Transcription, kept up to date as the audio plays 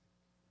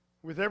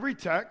With every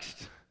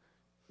text,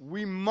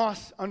 we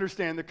must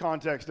understand the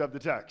context of the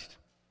text.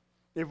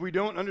 If we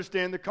don't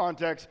understand the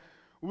context,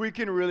 we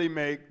can really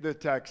make the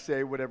text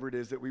say whatever it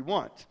is that we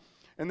want.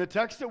 And the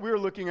text that we're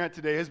looking at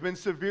today has been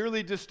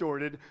severely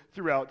distorted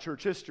throughout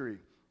church history.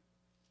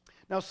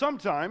 Now,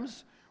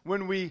 sometimes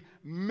when we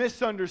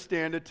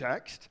misunderstand a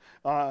text,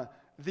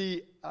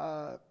 the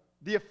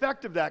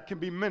effect of that can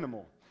be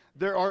minimal.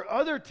 There are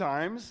other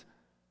times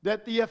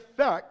that the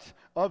effect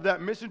of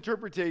that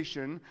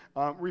misinterpretation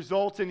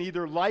results in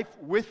either life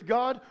with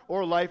God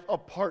or life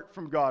apart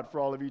from God for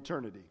all of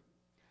eternity.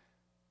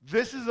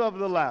 This is of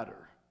the latter.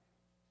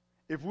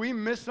 If we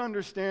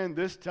misunderstand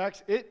this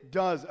text, it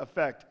does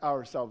affect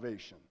our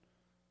salvation.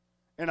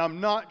 And I'm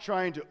not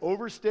trying to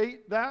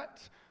overstate that,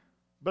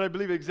 but I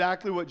believe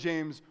exactly what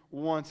James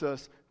wants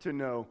us to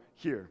know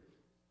here.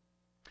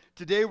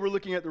 Today we're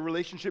looking at the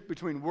relationship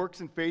between works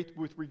and faith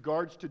with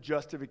regards to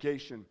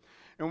justification.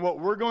 And what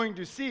we're going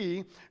to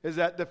see is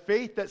that the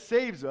faith that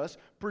saves us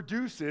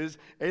produces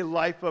a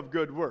life of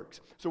good works.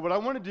 So what I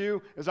want to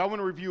do is I want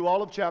to review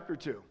all of chapter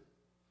 2.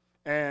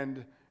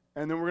 And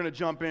then we're going to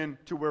jump in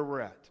to where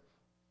we're at.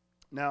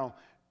 Now,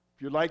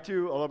 if you'd like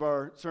to, all of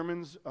our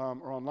sermons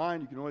are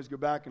online. You can always go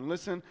back and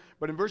listen.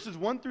 But in verses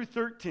 1 through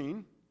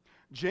 13,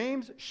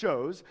 James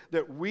shows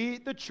that we,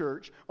 the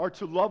church, are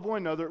to love one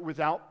another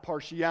without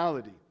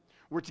partiality.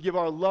 We're to give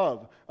our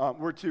love,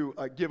 we're to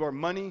give our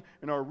money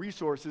and our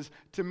resources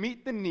to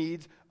meet the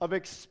needs of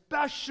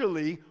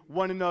especially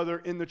one another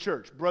in the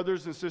church.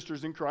 Brothers and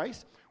sisters in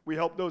Christ, we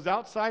help those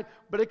outside,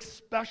 but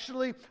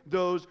especially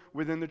those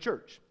within the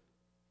church.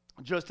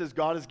 Just as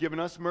God has given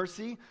us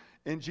mercy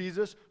in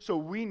Jesus, so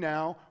we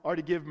now are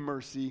to give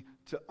mercy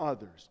to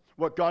others.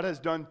 What God has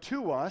done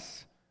to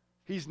us,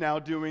 He's now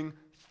doing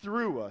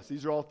through us.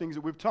 These are all things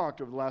that we've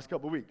talked over the last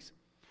couple of weeks.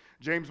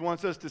 James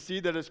wants us to see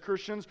that as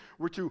Christians,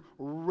 we're to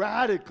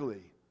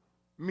radically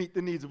meet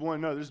the needs of one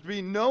another. There's to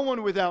be no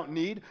one without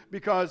need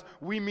because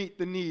we meet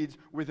the needs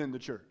within the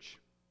church,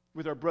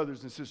 with our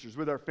brothers and sisters,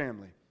 with our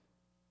family.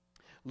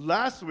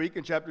 Last week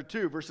in chapter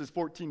 2, verses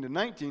 14 to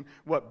 19,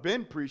 what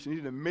Ben preached, and he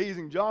did an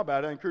amazing job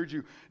at it. I encourage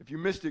you, if you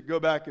missed it, go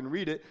back and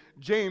read it.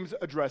 James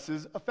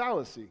addresses a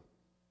fallacy.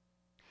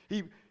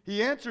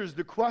 He answers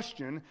the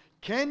question,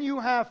 can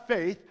you have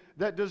faith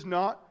that does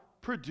not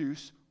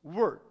produce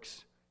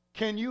works?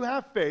 Can you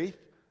have faith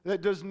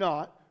that does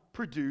not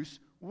produce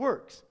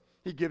works?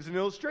 He gives an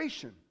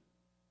illustration.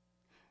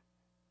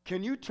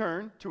 Can you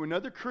turn to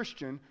another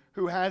Christian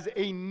who has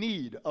a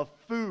need of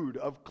food,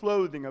 of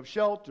clothing, of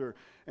shelter,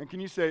 and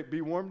can you say,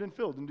 be warmed and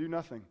filled and do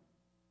nothing?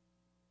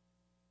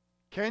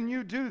 Can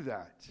you do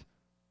that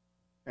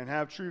and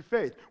have true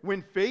faith?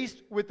 When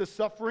faced with the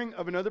suffering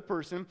of another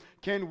person,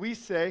 can we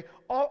say,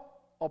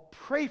 I'll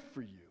pray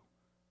for you?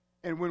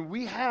 And when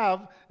we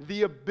have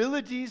the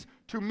abilities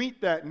to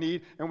meet that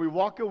need and we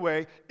walk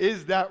away,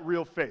 is that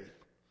real faith?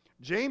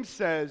 James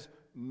says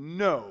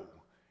no,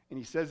 and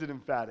he says it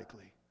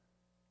emphatically.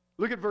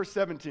 Look at verse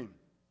 17.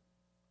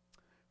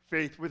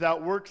 Faith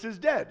without works is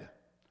dead.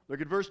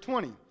 Look at verse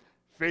 20.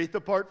 Faith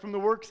apart from the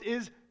works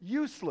is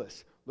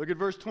useless. Look at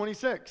verse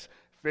 26.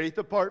 Faith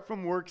apart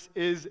from works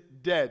is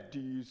dead. Do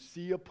you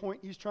see a point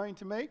he's trying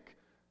to make?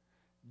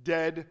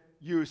 Dead,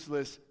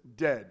 useless,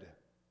 dead.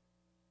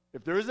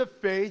 If there is a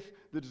faith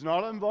that does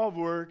not involve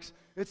works,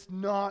 it's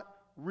not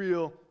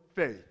real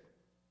faith.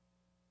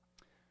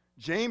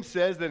 James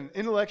says that an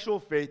intellectual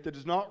faith that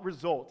does not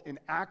result in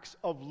acts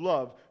of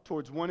love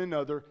towards one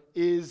another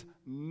is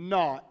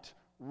not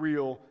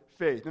real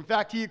faith. In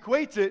fact, he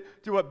equates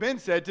it to what Ben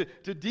said,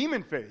 to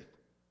demon faith.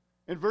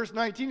 In verse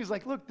 19, he's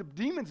like, look, the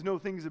demons know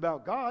things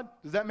about God.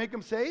 Does that make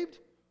them saved?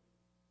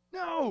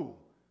 No.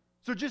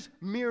 So just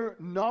mere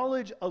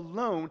knowledge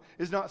alone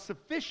is not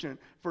sufficient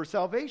for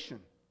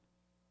salvation.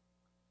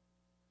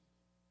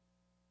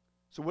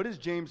 So what is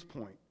James'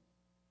 point?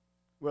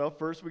 Well,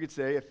 first we could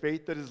say a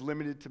faith that is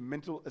limited to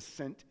mental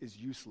assent is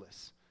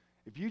useless.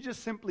 If you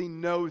just simply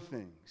know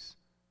things,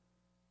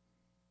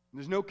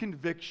 there's no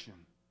conviction,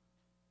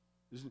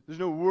 there's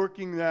no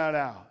working that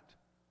out,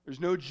 there's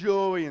no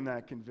joy in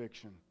that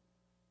conviction,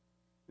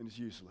 then it's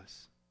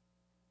useless.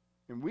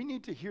 And we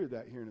need to hear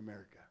that here in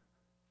America.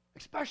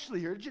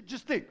 Especially here.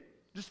 Just think.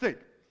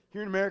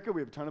 Here in America,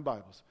 we have a ton of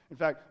Bibles. In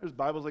fact, there's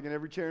Bibles like in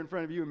every chair in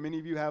front of you, and many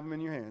of you have them in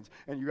your hands.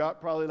 And you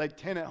got probably like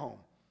 10 at home.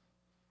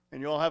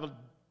 And you all have a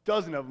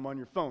dozen of them on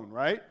your phone,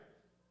 right?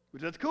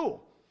 Which that's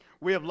cool.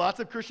 We have lots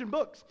of Christian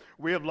books.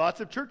 We have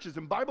lots of churches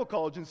and Bible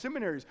college and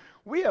seminaries.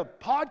 We have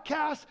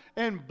podcasts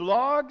and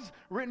blogs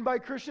written by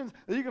Christians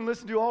that you can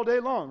listen to all day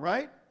long,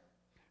 right?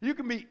 You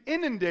can be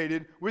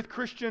inundated with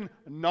Christian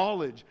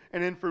knowledge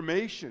and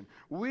information.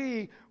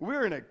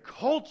 We're in a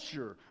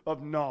culture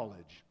of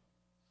knowledge.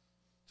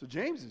 So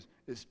James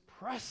is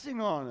pressing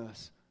on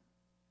us.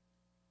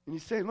 And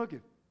he's saying, look,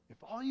 if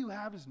all you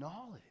have is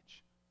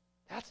knowledge,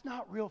 that's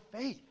not real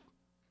faith.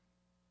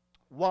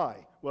 Why?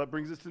 Well, that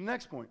brings us to the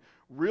next point.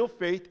 Real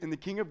faith in the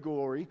King of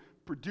Glory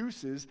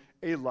produces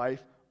a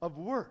life of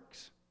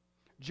works.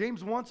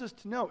 James wants us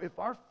to know if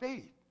our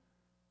faith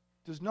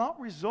does not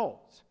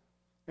result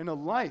and a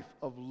life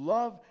of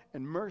love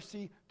and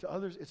mercy to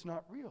others, it's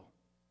not real.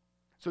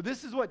 So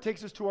this is what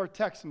takes us to our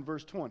text in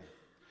verse 20.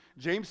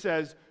 James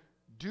says,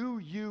 "Do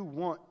you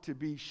want to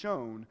be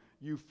shown,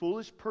 you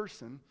foolish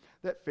person,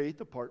 that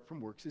faith apart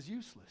from works is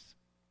useless?"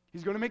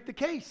 He's going to make the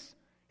case.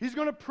 He's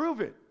going to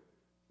prove it,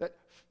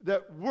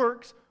 that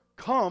works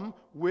come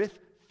with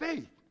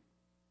faith.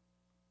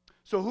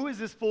 So who is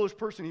this foolish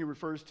person he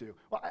refers to?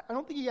 Well, I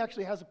don't think he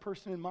actually has a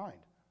person in mind.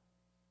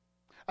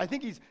 I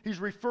think he's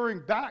referring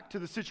back to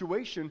the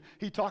situation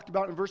he talked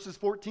about in verses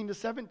 14 to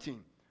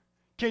 17.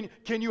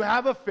 Can you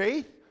have a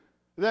faith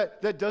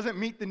that doesn't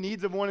meet the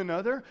needs of one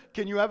another?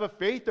 Can you have a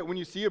faith that when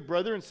you see a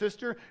brother and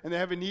sister and they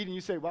have a need and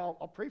you say, "Well,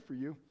 I'll pray for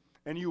you,"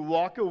 and you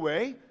walk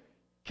away?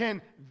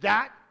 Can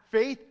that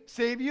faith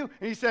save you?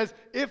 And he says,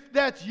 if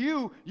that's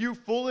you, you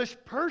foolish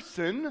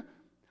person,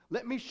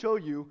 let me show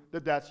you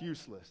that that's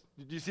useless.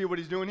 Did you see what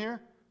he's doing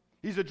here?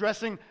 He's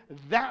addressing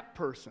that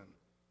person.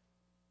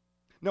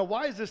 Now,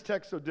 why is this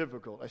text so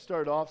difficult? I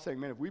started off saying,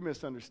 man, if we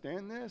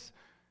misunderstand this,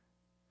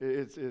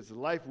 it's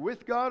life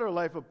with God or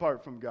life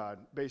apart from God,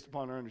 based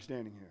upon our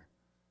understanding here.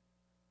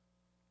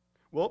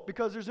 Well,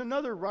 because there's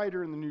another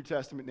writer in the New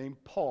Testament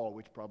named Paul,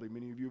 which probably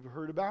many of you have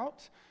heard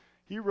about.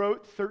 He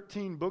wrote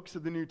 13 books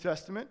of the New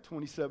Testament,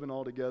 27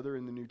 altogether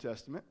in the New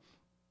Testament.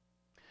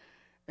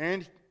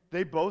 And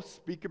they both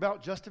speak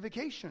about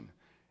justification.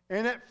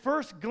 And at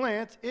first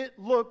glance, it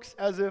looks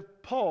as if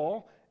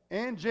Paul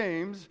and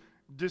James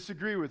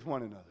disagree with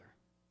one another.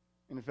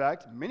 In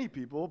fact, many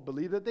people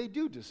believe that they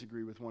do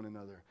disagree with one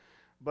another.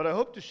 But I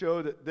hope to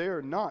show that they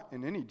are not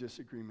in any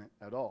disagreement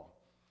at all.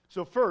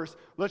 So first,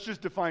 let's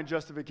just define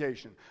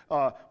justification.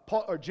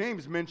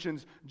 James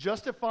mentions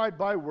justified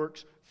by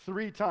works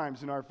 3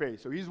 times in our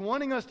faith. So he's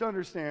wanting us to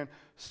understand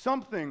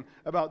something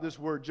about this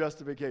word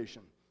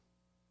justification.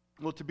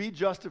 Well, to be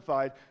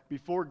justified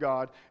before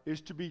God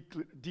is to be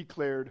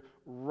declared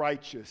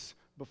righteous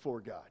before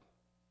God.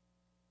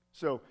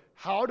 So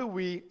how do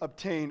we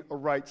obtain a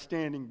right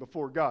standing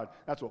before God?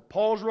 That's what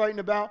Paul's writing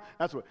about.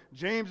 That's what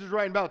James is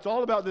writing about. It's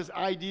all about this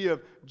idea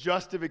of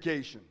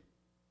justification.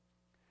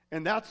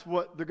 And that's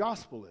what the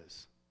gospel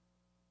is.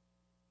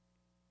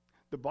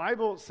 The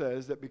Bible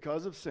says that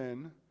because of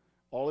sin,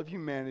 all of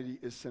humanity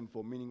is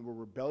sinful, meaning we're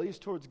rebellious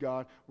towards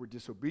God, we're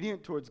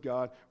disobedient towards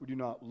God, we do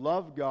not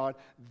love God.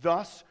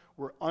 Thus,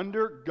 we're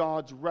under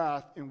God's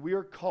wrath, and we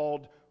are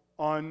called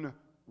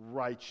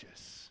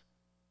unrighteous.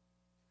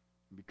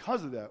 And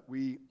because of that,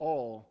 we're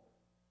all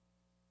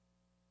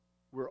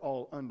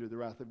under the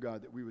wrath of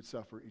God, that we would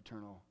suffer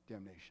eternal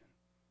damnation.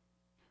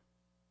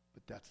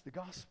 But that's the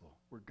gospel,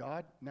 where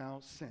God now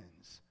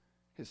sends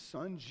his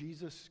Son,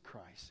 Jesus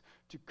Christ,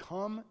 to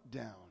come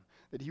down,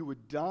 that he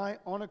would die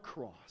on a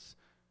cross,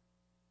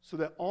 so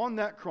that on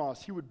that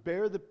cross he would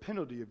bear the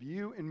penalty of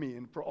you and me,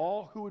 and for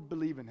all who would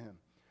believe in him,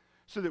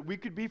 so that we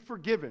could be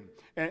forgiven,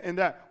 and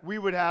that we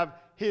would have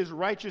his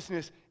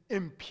righteousness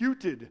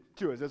imputed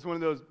to us. That's one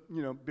of those,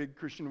 big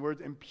Christian words,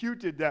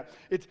 imputed, that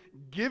it's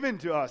given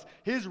to us.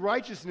 His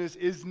righteousness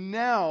is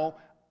now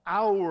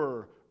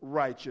our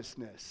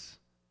righteousness.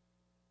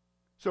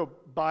 So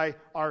by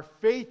our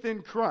faith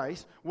in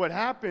Christ, what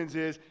happens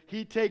is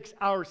he takes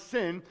our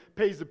sin,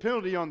 pays the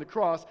penalty on the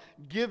cross,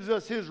 gives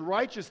us his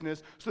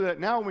righteousness, so that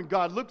now when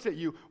God looks at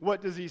you,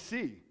 what does he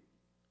see?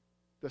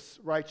 The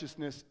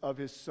righteousness of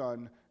his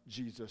Son,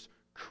 Jesus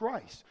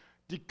Christ.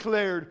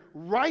 Declared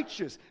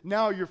righteous.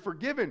 Now you're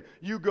forgiven.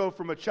 You go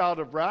from a child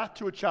of wrath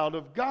to a child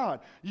of God.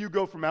 You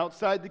go from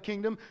outside the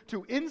kingdom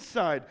to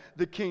inside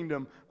the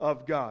kingdom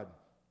of God.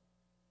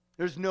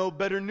 There's no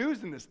better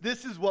news than this.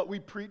 This is what we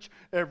preach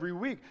every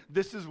week.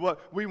 This is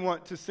what we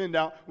want to send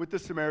out with the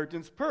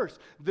Samaritan's Purse.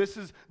 This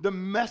is the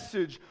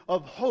message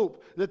of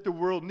hope that the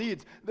world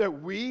needs,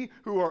 that we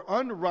who are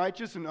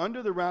unrighteous and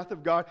under the wrath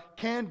of God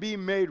can be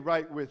made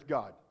right with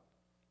God.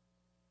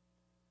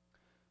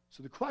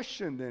 So the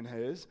question then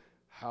is,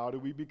 how do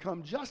we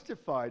become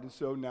justified? And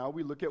so now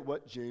we look at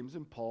what James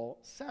and Paul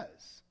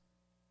says.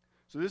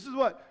 So this is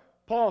what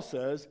Paul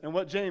says and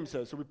what James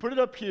says. So we put it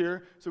up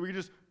here so we can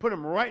just put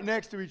them right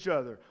next to each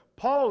other.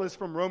 Paul is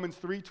from Romans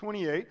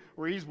 3:28,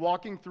 where he's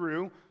walking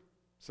through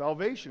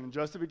salvation and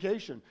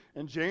justification.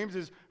 And James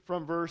is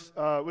from verse,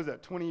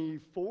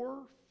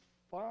 24?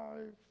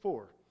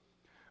 4.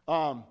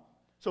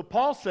 So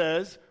Paul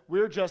says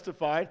we're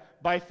justified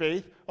by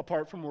faith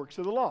apart from works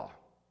of the law.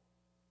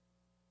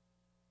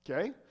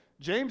 Okay?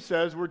 James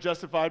says we're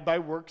justified by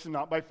works and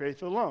not by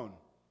faith alone.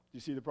 Do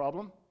you see the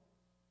problem?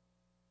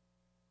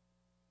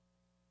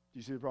 Do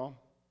you see the problem?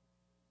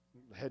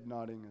 Head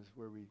nodding is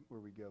where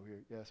we go here.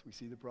 Yes, we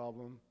see the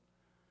problem.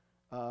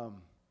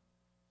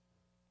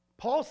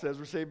 Paul says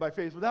we're saved by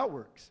faith without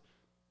works.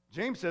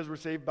 James says we're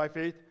saved by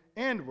faith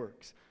and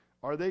works.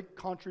 Are they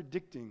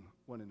contradicting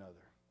one another?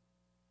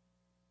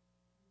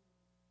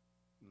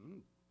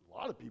 A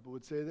lot of people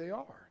would say they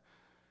are.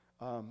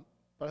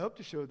 But I hope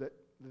to show that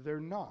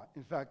they're not.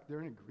 In fact,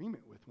 they're in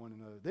agreement with one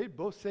another. They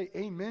both say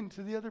amen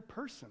to the other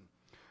person.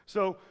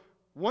 So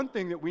one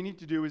thing that we need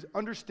to do is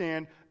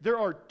understand there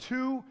are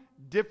 2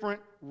 different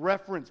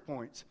reference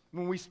points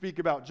when we speak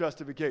about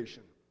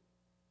justification.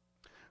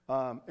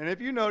 And if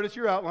you notice,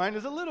 your outline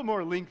is a little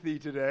more lengthy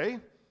today.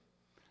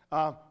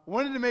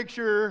 Wanted to make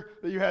sure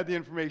that you had the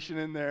information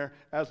in there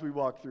as we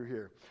walk through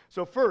here.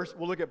 So first,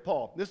 we'll look at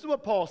Paul. This is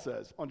what Paul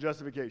says on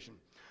justification.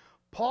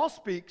 Paul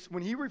speaks,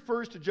 when he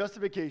refers to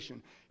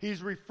justification,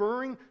 he's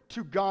referring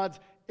to God's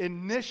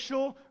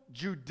initial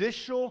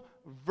judicial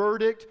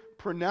verdict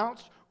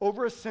pronounced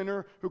over a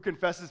sinner who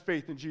confesses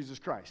faith in Jesus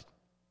Christ.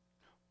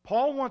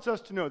 Paul wants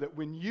us to know that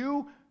when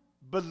you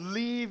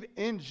believe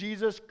in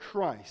Jesus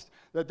Christ,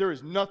 that there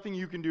is nothing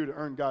you can do to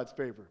earn God's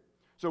favor.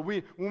 So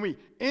when we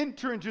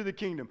enter into the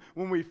kingdom,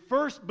 when we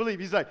first believe,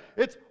 he's like,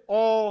 it's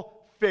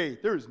all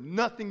faith. There is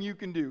nothing you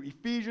can do.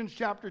 Ephesians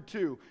chapter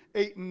 2,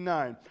 8 and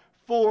 9.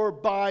 For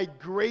by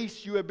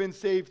grace you have been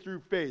saved through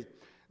faith.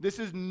 This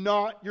is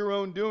not your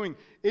own doing.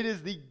 It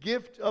is the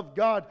gift of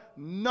God,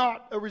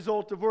 not a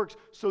result of works,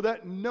 so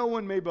that no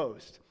one may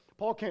boast.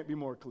 Paul can't be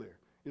more clear.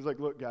 He's like,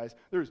 look, guys,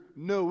 there's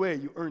no way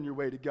you earn your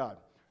way to God.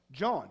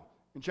 John,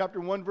 in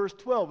chapter 1, verse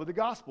 12 of the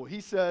gospel,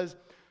 he says,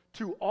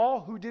 to all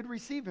who did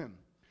receive him,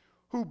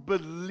 who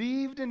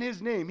believed in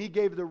his name, he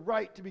gave the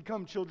right to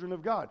become children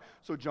of God.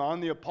 So John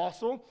the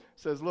apostle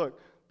says,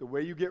 look, the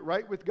way you get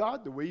right with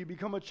God, the way you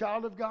become a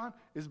child of God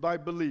is by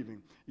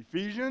believing.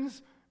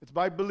 Ephesians, it's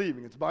by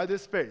believing. It's by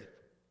this faith.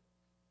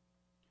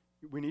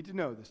 We need to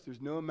know this.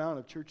 There's no amount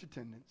of church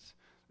attendance.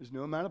 There's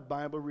no amount of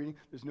Bible reading.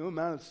 There's no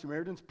amount of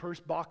Samaritan's Purse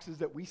boxes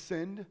that we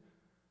send.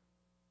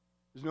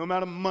 There's no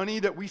amount of money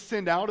that we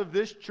send out of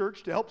this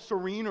church to help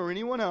Serene or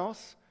anyone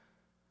else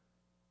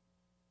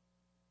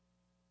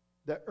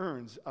that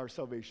earns our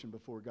salvation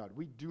before God.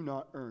 We do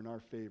not earn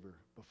our favor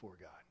before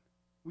God.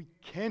 We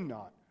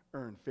cannot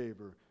earn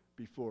favor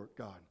before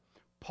God.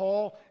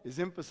 Paul is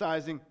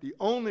emphasizing the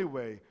only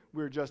way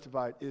we're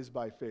justified is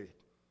by faith.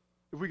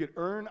 If we could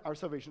earn our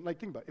salvation, like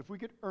think about it, if we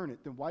could earn it,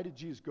 then why did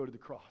Jesus go to the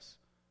cross?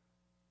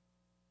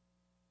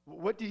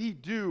 What did he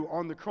do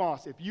on the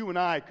cross if you and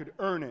I could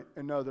earn it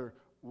another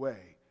way?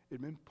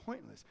 It'd been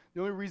pointless.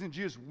 The only reason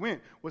Jesus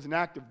went was an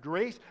act of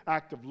grace,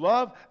 act of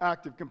love,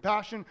 act of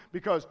compassion,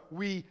 because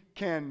we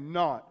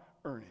cannot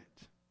earn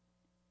it.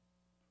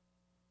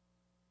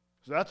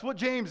 So that's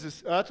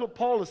what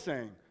Paul is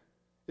saying.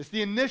 It's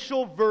the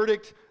initial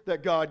verdict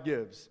that God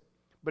gives.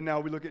 But now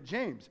we look at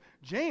James.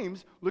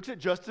 James looks at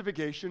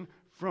justification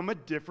from a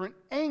different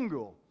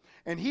angle.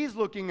 And he's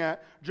looking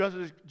at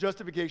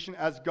justification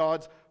as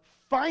God's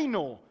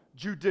final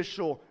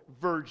judicial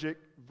verdict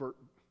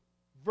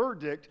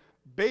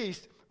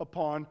based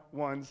upon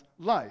one's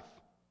life,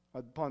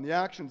 upon the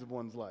actions of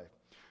one's life.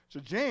 So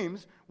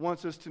James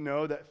wants us to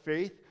know that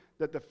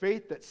the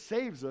faith that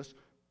saves us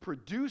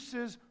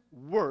produces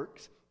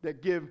works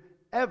that give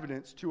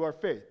evidence to our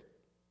faith.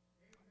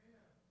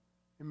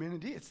 Amen.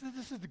 Indeed.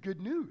 This is the good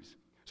news.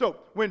 So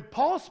when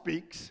Paul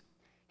speaks,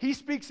 he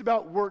speaks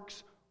about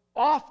works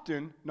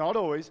often, not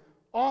always,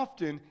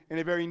 often in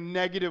a very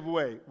negative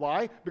way.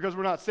 Why? Because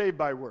we're not saved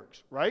by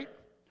works, right?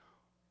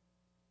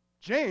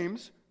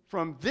 James,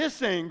 from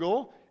this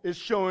angle, is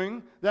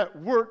showing that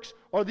works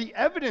are the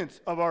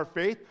evidence of our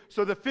faith.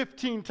 So the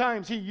 15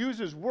 times he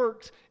uses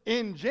works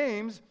in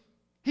James,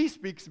 he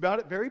speaks about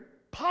it very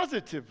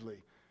positively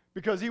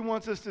because he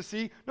wants us to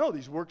see, no,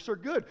 these works are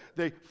good.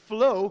 They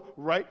flow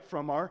right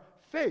from our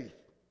faith.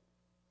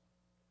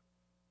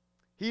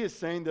 He is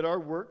saying that our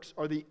works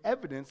are the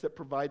evidence that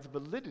provides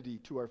validity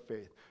to our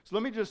faith. So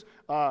let me just,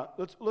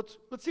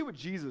 let's see what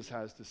Jesus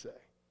has to say.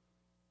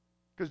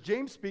 Because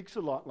James speaks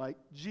a lot like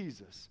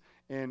Jesus.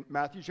 In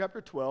Matthew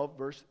chapter 12,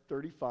 verse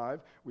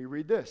 35, we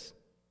read this.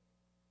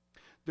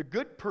 The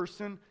good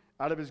person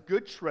out of his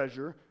good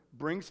treasure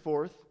brings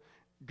forth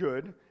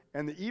good,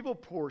 and the evil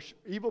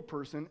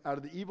person out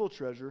of the evil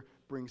treasure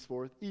brings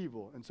forth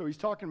evil. And so he's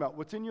talking about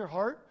what's in your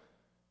heart.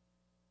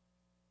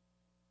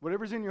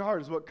 Whatever's in your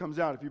heart is what comes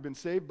out. If you've been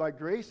saved by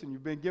grace and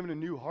you've been given a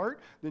new heart,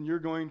 then you're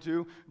going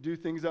to do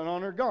things that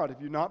honor God. If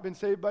you've not been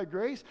saved by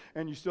grace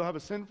and you still have a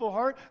sinful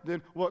heart,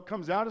 then what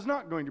comes out is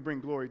not going to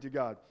bring glory to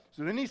God.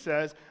 So then he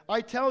says,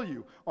 I tell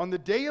you, on the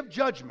day of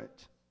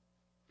judgment,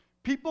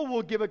 people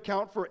will give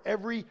account for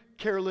every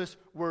careless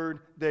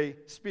word they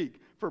speak.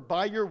 For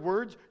by your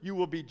words you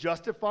will be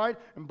justified,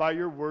 and by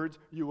your words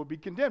you will be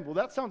condemned. Well,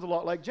 that sounds a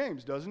lot like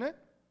James, doesn't it?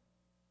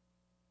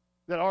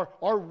 That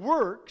our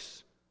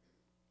works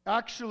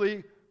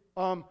actually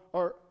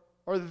are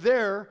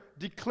there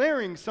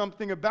declaring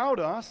something about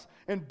us,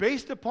 and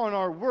based upon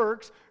our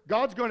works,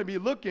 God's going to be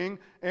looking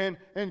and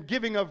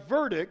giving a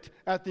verdict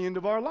at the end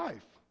of our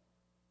life.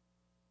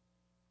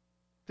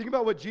 Think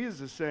about what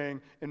Jesus is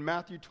saying in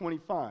Matthew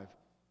 25.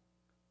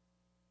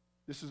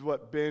 This is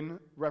what Ben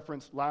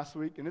referenced last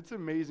week, and it's an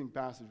amazing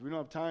passage. We don't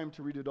have time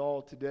to read it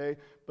all today,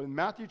 but in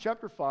Matthew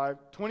chapter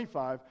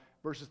 25,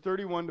 verses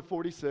 31 to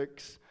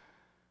 46,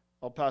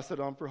 I'll pass that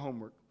on for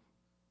homework.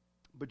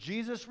 But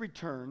Jesus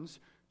returns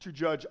to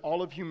judge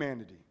all of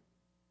humanity.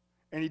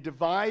 And he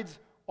divides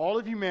all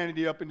of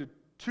humanity up into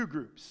two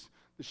groups,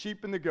 the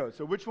sheep and the goats.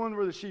 So which one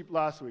were the sheep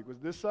last week? Was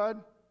it this side?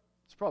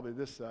 It's probably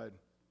this side,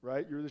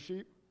 right? You're the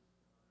sheep?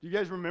 Do you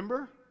guys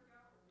remember?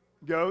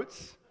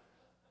 Goats.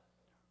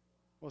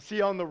 Well,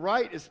 see, on the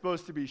right is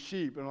supposed to be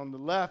sheep, and on the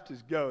left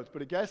is goats.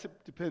 But I guess it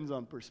depends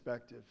on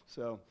perspective.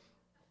 So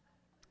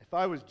if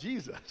I was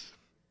Jesus,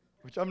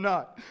 which I'm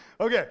not.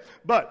 Okay,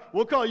 but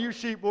we'll call you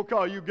sheep, we'll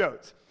call you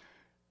goats.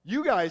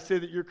 You guys say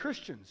that you're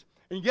Christians.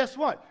 And guess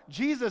what?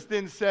 Jesus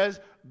then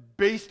says,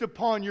 based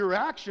upon your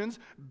actions,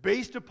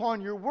 based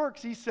upon your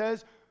works, he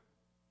says,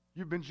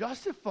 you've been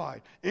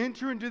justified.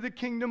 Enter into the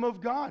kingdom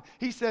of God.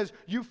 He says,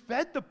 you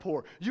fed the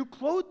poor. You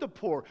clothed the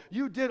poor.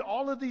 You did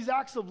all of these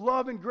acts of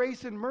love and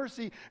grace and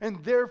mercy,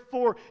 and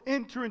therefore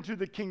enter into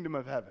the kingdom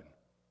of heaven.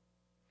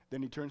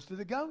 Then he turns to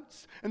the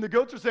goats. And the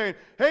goats are saying,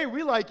 hey,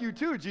 we like you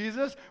too,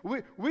 Jesus.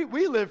 We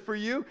live for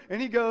you.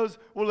 And he goes,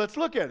 well, let's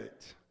look at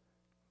it.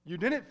 You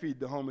didn't feed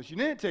the homeless. You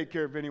didn't take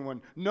care of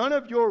anyone. None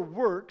of your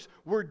works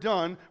were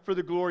done for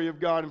the glory of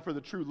God and for the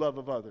true love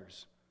of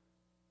others.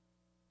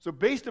 So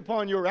based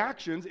upon your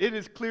actions, it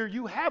is clear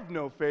you have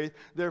no faith.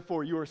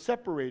 Therefore, you are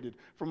separated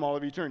from all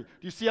of eternity.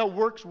 Do you see how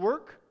works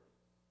work?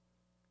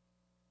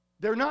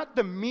 They're not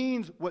the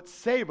means what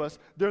save us.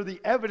 They're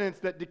the evidence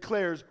that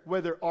declares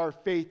whether our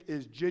faith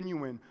is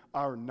genuine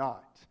or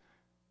not.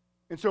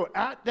 And so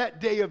at that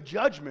day of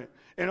judgment,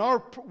 and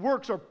our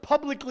works are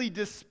publicly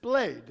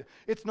displayed,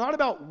 it's not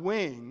about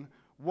weighing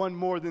one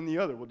more than the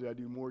other. Well, did I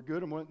do more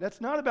good or more? That's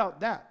not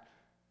about that.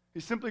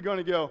 He's simply going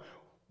to go,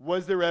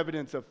 was there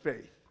evidence of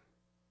faith?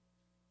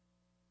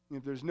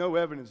 If there's no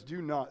evidence,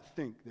 do not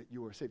think that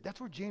you are saved. That's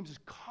where James is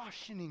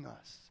cautioning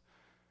us.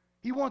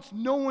 He wants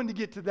no one to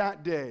get to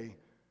that day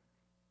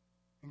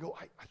and go,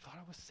 I thought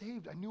I was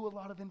saved. I knew a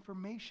lot of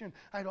information.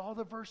 I had all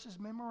the verses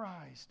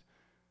memorized.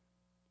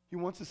 He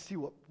wants us to see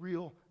what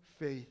real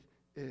faith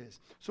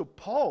is. So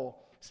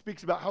Paul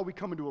speaks about how we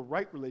come into a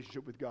right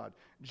relationship with God.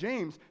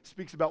 James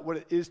speaks about what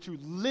it is to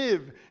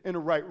live in a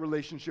right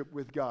relationship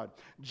with God.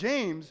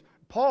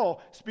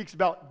 Paul speaks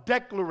about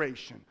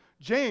declaration.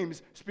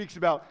 James speaks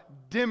about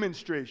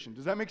demonstration.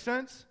 Does that make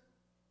sense?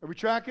 Are we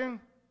tracking?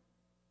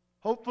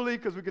 Hopefully,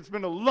 because we could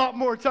spend a lot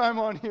more time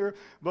on here,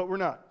 but we're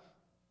not.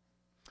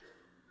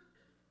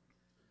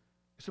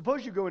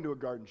 Suppose you go into a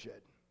garden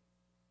shed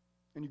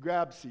and you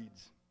grab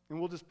seeds. And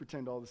we'll just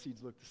pretend all the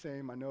seeds look the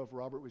same. I know if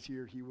Robert was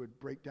here, he would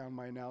break down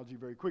my analogy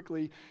very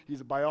quickly.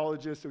 He's a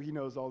biologist, so he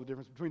knows all the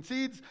difference between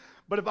seeds.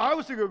 But if I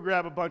was to go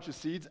grab a bunch of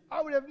seeds,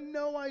 I would have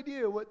no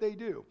idea what they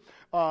do.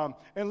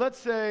 And let's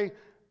say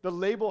the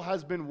label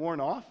has been worn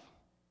off.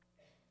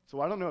 So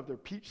I don't know if they're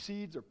peach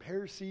seeds or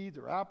pear seeds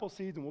or apple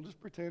seeds, and we'll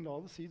just pretend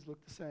all the seeds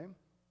look the same.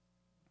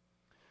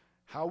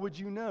 How would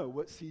you know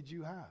what seeds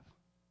you have?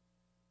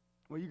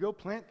 Well, you go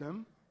plant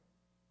them,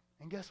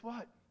 and guess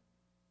what?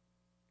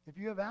 If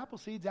you have apple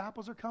seeds,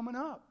 apples are coming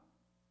up.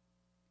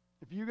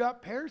 If you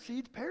got pear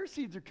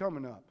seeds are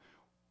coming up.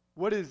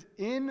 What is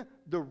in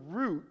the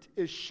root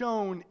is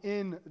shown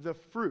in the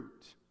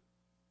fruit.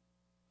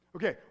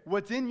 Okay,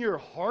 what's in your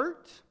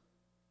heart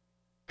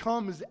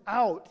comes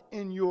out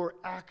in your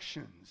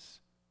actions.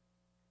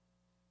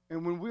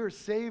 And when we are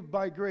saved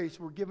by grace,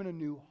 we're given a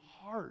new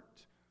heart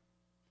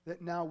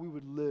that now we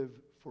would live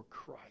for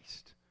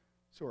Christ.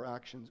 So our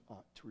actions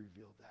ought to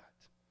reveal that.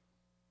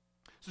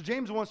 So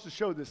James wants to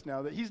show this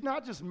now, that he's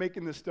not just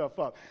making this stuff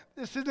up.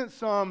 This isn't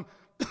some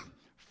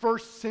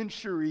first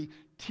century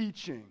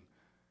teaching.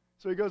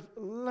 So he goes,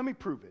 let me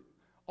prove it.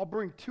 I'll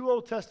bring 2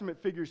 Old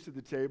Testament figures to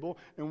the table,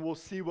 and we'll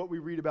see what we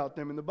read about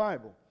them in the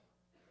Bible.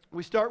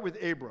 We start with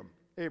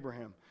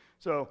Abraham.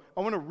 So I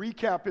want to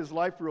recap his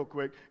life real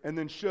quick and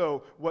then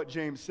show what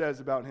James says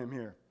about him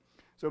here.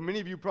 So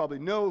many of you probably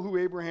know who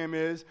Abraham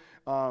is.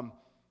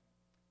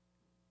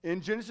 In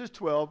Genesis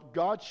 12,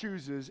 God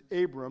chooses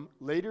Abram,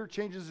 later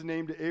changes his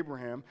name to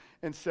Abraham,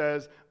 and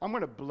says, I'm going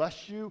to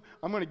bless you,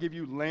 I'm going to give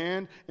you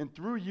land, and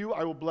through you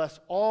I will bless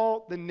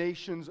all the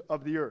nations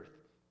of the earth.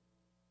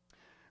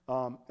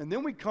 And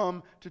then we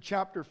come to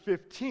chapter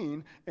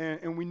 15,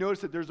 and we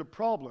notice that there's a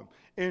problem.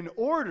 In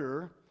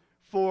order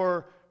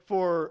for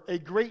a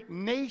great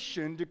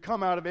nation to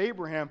come out of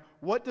Abraham,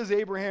 what does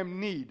Abraham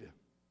need?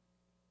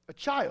 A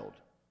child.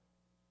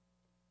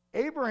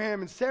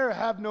 Abraham and Sarah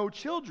have no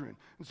children.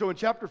 And so in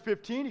chapter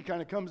 15, he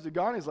kind of comes to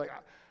God and he's like,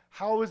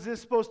 how is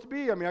this supposed to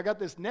be? I mean, I got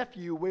this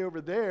nephew way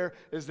over there.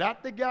 Is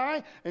that the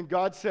guy? And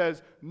God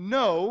says,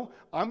 no,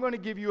 I'm going to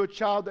give you a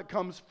child that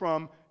comes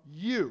from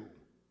you.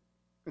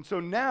 And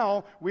so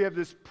now we have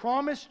this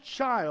promised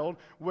child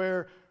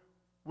where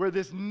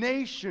this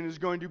nation is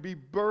going to be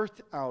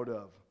birthed out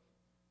of.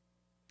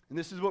 And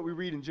this is what we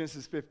read in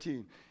Genesis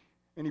 15.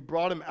 And he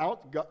brought him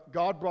out,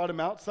 God brought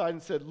him outside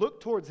and said, look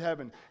towards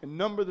heaven and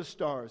number the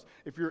stars.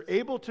 If you're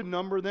able to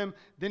number them,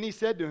 then he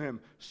said to him,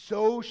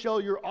 so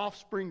shall your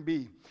offspring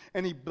be.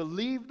 And he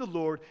believed the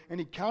Lord, and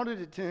he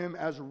counted it to him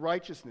as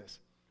righteousness.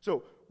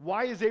 So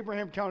why is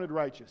Abraham counted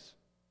righteous?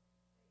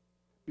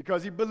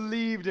 Because he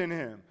believed in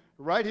him.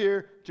 Right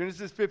here,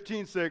 Genesis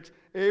 15:6,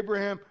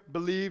 Abraham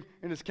believed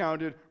and is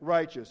counted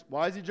righteous.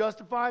 Why is he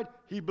justified?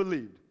 He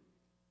believed.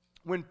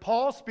 When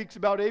Paul speaks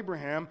about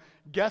Abraham,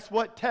 guess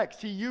what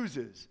text he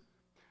uses?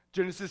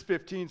 Genesis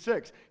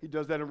 15:6. He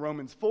does that in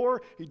Romans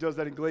 4. He does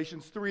that in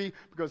Galatians 3,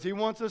 because he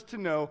wants us to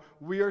know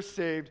we are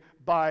saved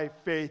by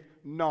faith,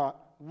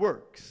 not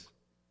works.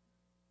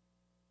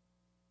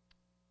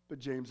 but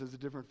James has a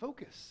different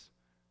focus.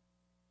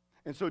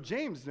 And so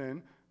James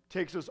then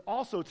takes us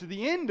also to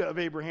the end of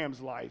Abraham's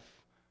life,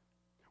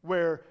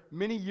 where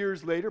many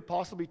years later,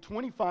 possibly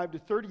 25 to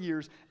 30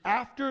 years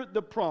after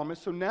the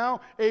promise, so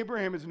now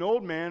Abraham is an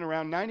old man,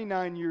 around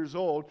 99 years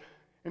old,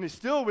 and is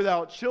still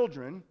without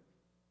children.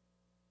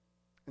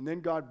 And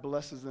then God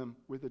blesses them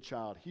with a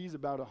child. He's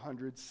about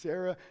 100.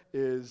 Sarah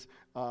is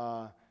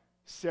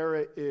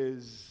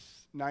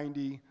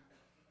 90.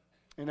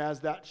 And as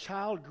that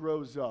child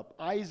grows up,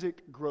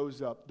 Isaac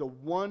grows up, the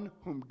one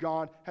whom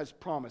God has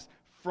promised.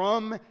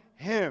 From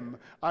him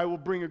I will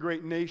bring a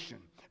great nation.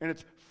 And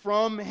it's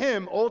from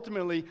him,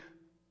 ultimately,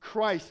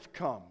 Christ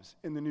comes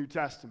in the New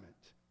Testament.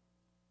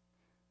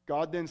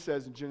 God then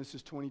says in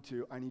Genesis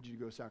 22, I need you to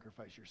go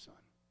sacrifice your son.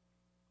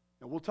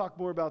 Now, we'll talk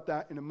more about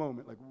that in a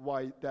moment, like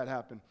why that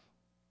happened.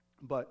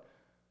 But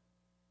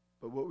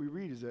what we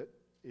read is that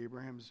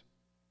Abraham's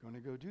going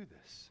to go do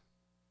this.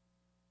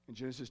 In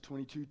Genesis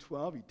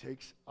 22:12, he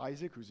takes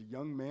Isaac, who's a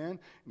young man, and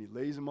he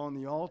lays him on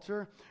the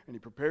altar, and he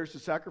prepares to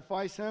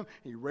sacrifice him.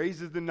 He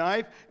raises the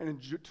knife, and in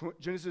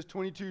Genesis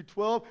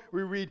 22:12,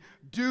 we read,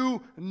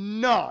 do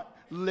not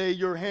lay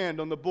your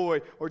hand on the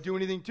boy or do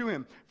anything to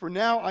him. For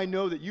now I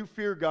know that you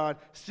fear God,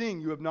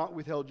 seeing you have not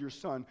withheld your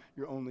son,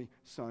 your only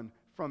son,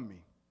 from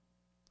me.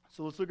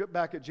 So let's look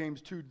back at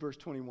James 2, verse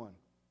 21.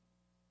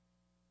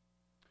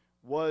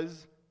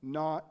 Was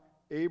not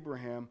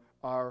Abraham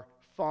our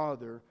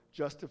father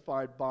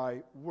justified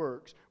by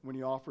works when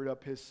he offered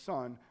up his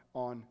son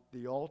on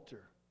the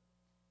altar?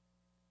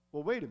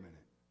 Well, wait a minute.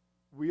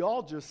 We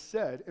all just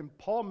said, and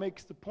Paul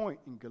makes the point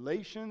in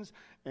Galatians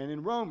and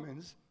in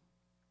Romans,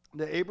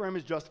 that Abraham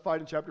is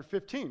justified in chapter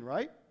 15,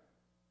 right?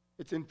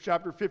 It's in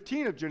chapter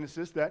 15 of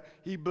Genesis that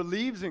he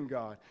believes in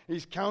God.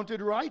 He's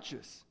counted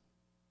righteous.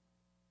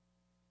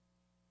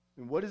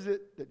 And what is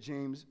it that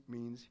James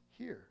means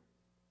here?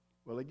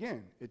 Well,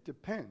 again, it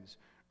depends.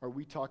 Are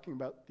we talking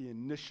about the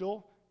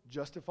initial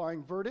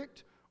justifying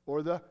verdict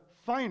or the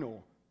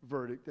final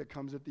verdict that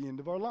comes at the end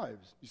of our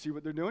lives? You see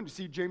what they're doing? You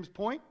see James'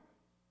 point?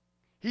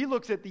 He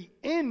looks at the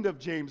end of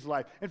James'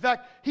 life. In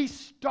fact, he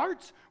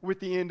starts with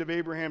the end of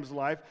Abraham's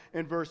life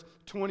in verse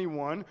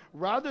 21,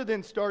 rather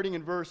than starting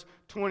in verse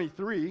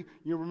 23.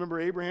 You remember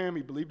Abraham,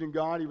 he believed in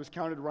God, he was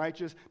counted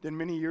righteous. Then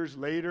many years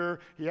later,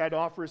 he had to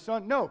offer his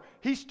son. No,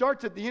 he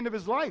starts at the end of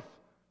his life.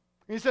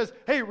 And he says,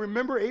 hey,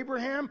 remember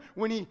Abraham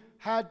when he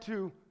had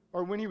to,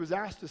 or when he was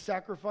asked to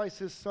sacrifice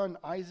his son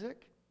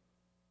Isaac?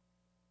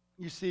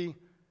 You see,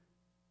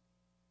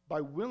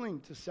 by willing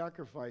to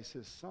sacrifice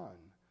his son,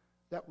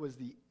 that was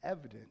the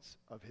evidence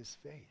of his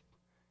faith.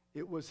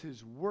 It was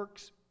his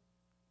works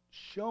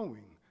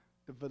showing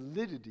the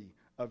validity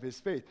of his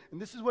faith.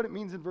 And this is what it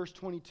means in verse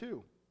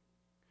 22,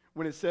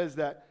 when it says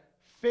that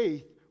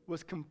faith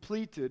was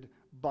completed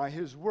by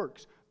his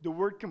works. The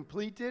word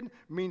completed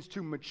means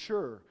to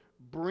mature,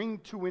 bring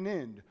to an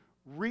end,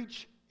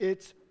 reach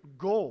its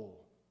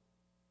goal.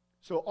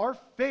 So our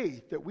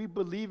faith that we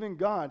believe in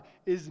God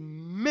is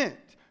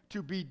meant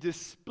to be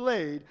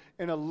displayed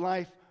in a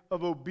life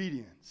of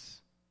obedience.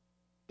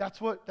 That's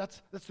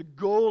the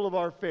goal of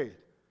our faith.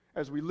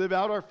 As we live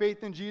out our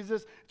faith in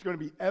Jesus, it's going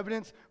to be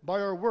evidenced by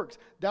our works.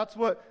 That's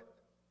what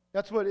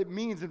it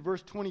means in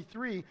verse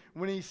 23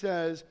 when he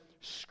says,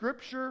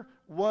 Scripture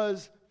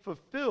was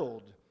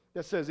fulfilled.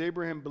 That says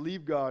Abraham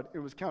believed God, it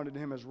was counted to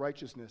him as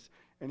righteousness,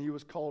 and he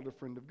was called a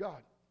friend of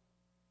God.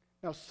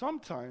 Now,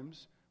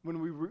 sometimes when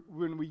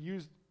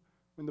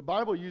the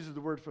Bible uses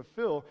the word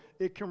fulfill,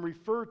 it can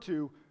refer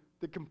to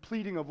the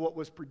completing of what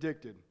was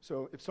predicted.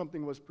 So if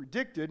something was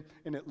predicted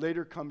and it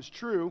later comes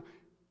true,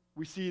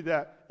 we see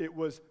that it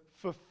was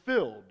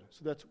fulfilled. So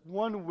that's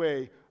one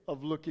way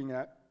of looking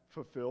at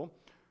fulfill.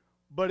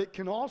 But it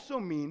can also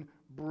mean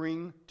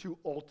bring to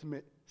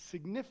ultimate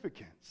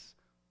significance.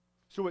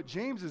 So what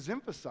James is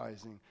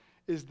emphasizing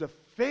is the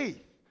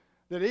faith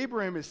that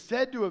Abraham is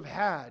said to have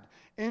had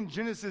in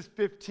Genesis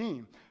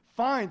 15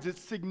 finds its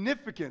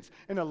significance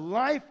in a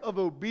life of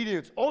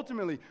obedience,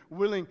 ultimately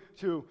willing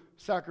to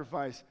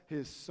sacrifice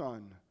his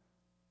son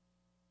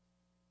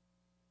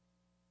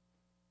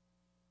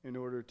in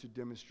order to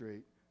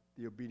demonstrate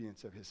the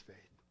obedience of his faith.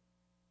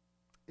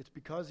 It's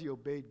because he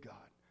obeyed God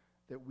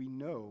that we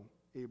know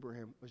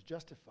Abraham was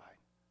justified.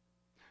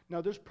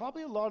 Now, there's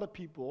probably a lot of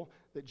people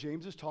that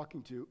James is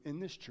talking to in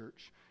this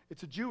church.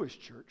 It's a Jewish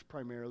church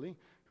primarily,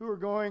 who are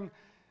going,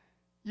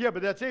 yeah,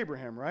 but that's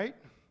Abraham, right?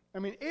 I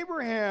mean,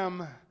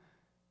 Abraham,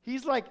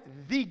 he's like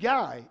the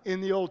guy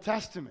in the Old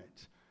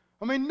Testament.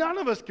 I mean, none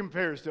of us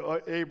compares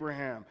to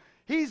Abraham.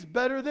 He's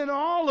better than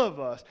all of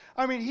us.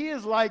 I mean, he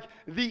is like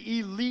the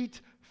elite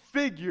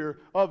figure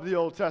of the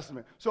Old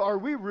Testament. So are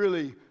we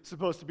really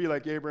supposed to be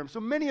like Abraham? So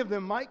many of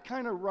them might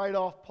kind of write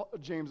off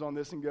James on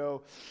this and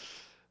go,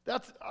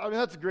 that's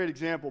a great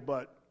example,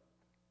 but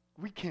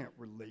we can't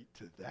relate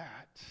to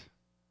that.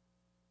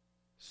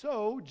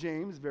 So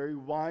James very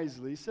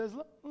wisely says,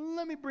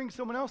 let me bring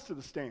someone else to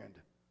the stand.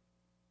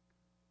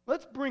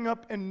 Let's bring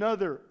up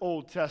another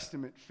Old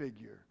Testament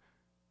figure.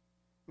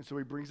 And so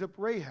he brings up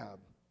Rahab.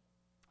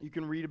 You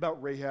can read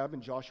about Rahab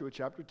in Joshua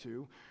chapter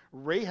 2.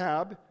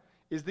 Rahab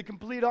is the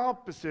complete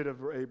opposite of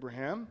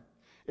Abraham.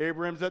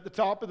 Abraham's at the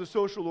top of the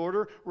social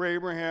order, where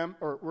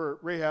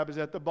Rahab is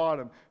at the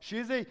bottom. She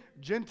is a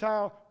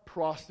Gentile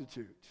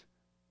prostitute.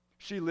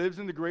 She lives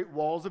in the great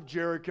walls of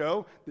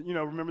Jericho.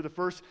 Remember the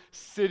first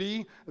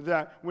city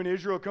that when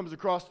Israel comes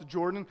across the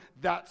Jordan,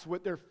 that's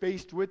what they're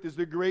faced with, is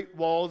the great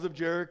walls of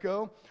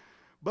Jericho.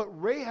 But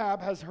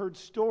Rahab has heard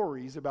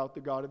stories about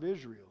the God of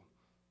Israel.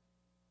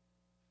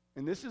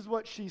 And this is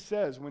what she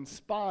says when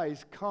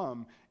spies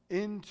come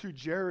into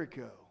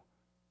Jericho.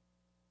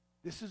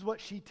 This is what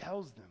she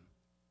tells them.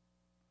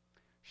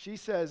 She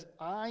says,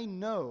 I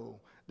know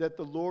that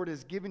the Lord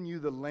has given you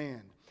the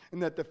land,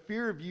 and that the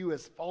fear of you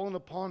has fallen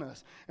upon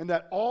us, and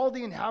that all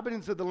the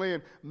inhabitants of the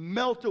land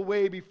melt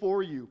away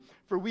before you.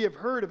 For we have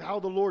heard of how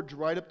the Lord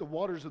dried up the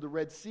waters of the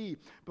Red Sea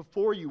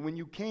before you when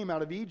you came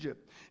out of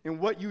Egypt, and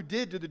what you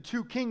did to the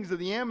 2 kings of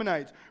the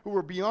Ammonites who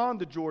were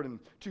beyond the Jordan,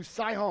 to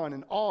Sihon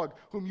and Og,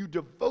 whom you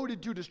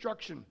devoted to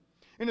destruction.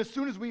 And as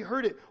soon as we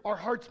heard it, our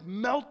hearts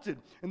melted,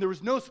 and there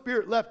was no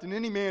spirit left in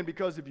any man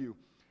because of you.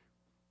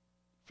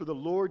 For the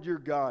Lord your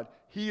God,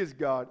 He is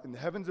God in the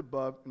heavens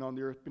above and on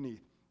the earth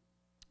beneath.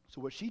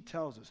 So what she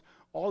tells us,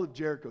 all of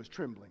Jericho is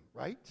trembling,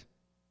 right?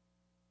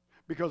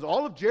 Because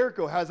all of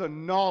Jericho has a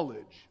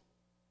knowledge.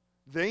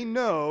 They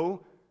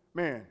know,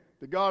 man,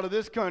 the God of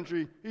this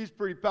country, He's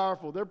pretty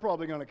powerful. They're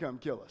probably going to come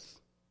kill us.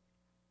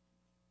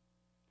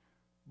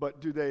 But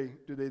do they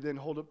then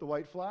hold up the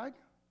white flag?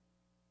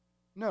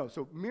 No.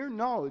 So mere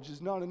knowledge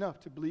is not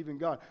enough to believe in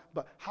God.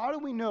 But how do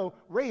we know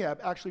Rahab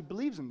actually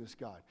believes in this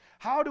God?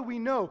 How do we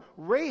know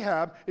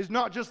Rahab is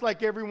not just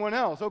like everyone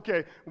else?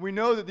 Okay, we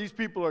know that these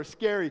people are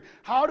scary.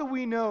 How do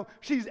we know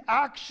she's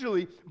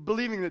actually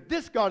believing that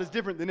this God is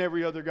different than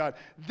every other God?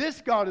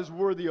 This God is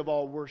worthy of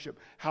all worship.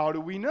 How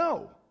do we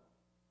know?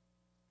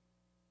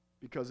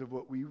 Because of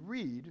what we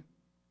read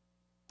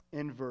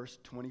in verse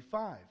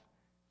 25.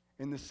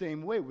 In the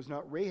same way, was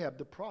not Rahab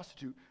the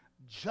prostitute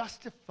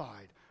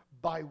justified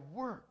by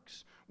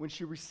works when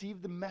she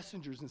received the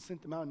messengers and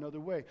sent them out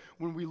another way?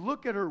 When we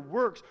look at her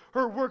works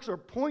are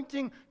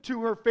pointing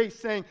to her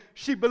faith, saying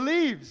she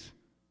believes.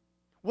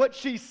 What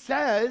she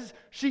says,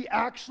 she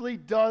actually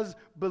does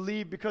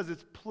believe, because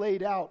it's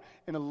played out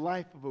in a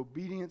life of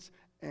obedience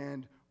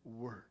and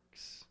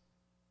works.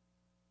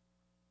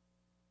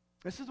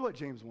 This is what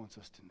James wants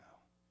us to know.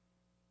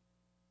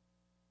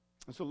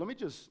 And so let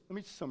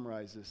me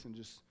summarize this in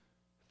just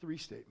 3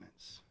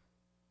 statements.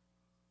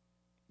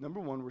 Number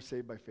 1, we're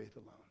saved by faith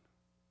alone.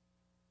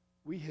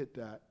 We hit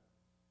that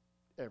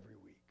every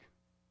week.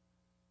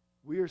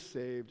 We are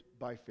saved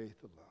by faith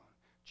alone.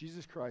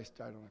 Jesus Christ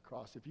died on the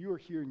cross. If you are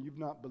here and you've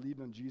not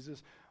believed on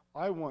Jesus,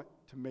 I want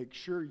to make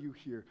sure you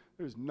hear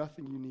there's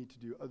nothing you need to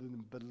do other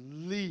than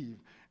believe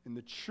in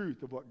the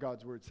truth of what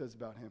God's word says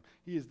about Him.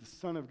 He is the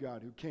Son of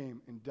God who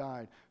came and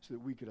died so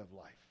that we could have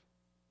life.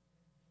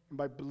 And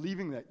by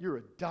believing that, you're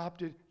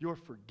adopted, you're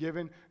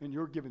forgiven, and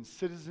you're given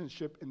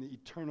citizenship in the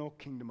eternal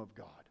kingdom of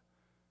God.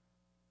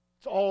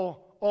 It's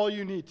all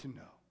you need to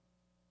know.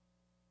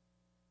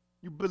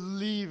 You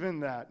believe in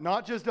that,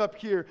 not just up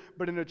here,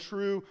 but in a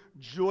true,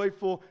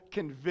 joyful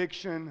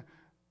conviction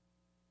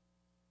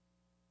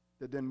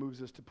that then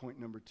moves us to point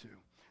number 2.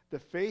 The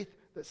faith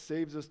that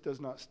saves us does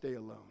not stay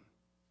alone.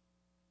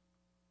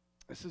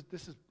 This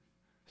is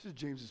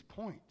James's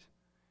point.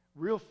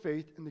 Real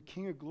faith in the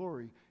King of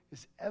Glory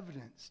is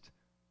evidenced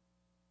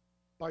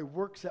by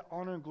works that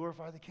honor and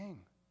glorify the King.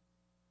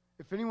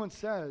 If anyone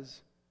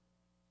says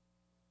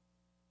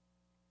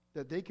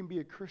that they can be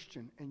a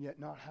Christian and yet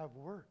not have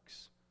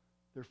works,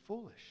 they're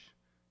foolish.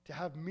 To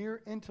have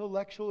mere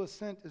intellectual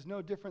assent is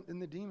no different than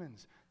the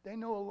demons. They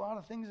know a lot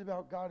of things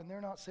about God and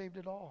they're not saved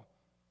at all.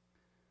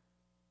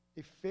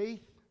 A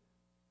faith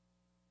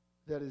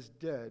that is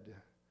dead.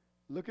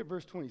 Look at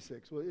verse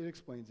 26. Well, it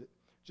explains it.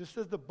 Just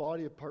as the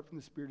body apart from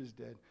the Spirit is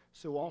dead,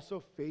 so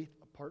also faith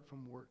apart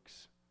from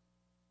works.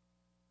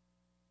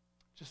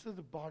 Just as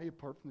the body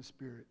apart from the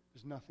Spirit,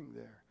 there's nothing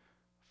there.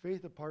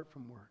 Faith apart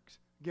from works.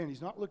 Again,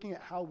 he's not looking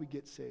at how we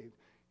get saved.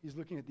 He's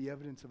looking at the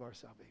evidence of our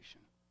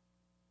salvation.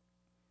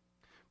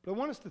 But I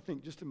want us to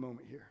think just a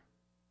moment here.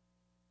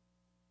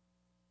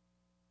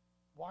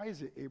 Why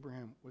is it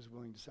Abraham was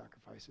willing to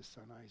sacrifice his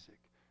son Isaac?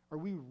 Are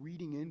we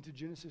reading into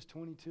Genesis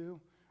 22?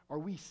 Are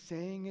we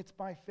saying it's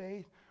by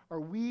faith? Are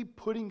we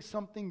putting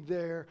something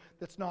there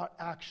that's not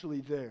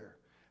actually there?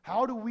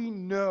 How do we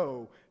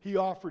know he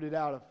offered it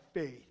out of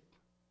faith?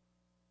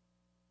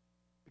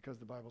 Because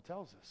the Bible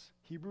tells us.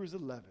 Hebrews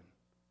 11.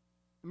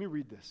 Let me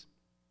read this.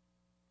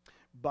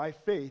 By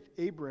faith,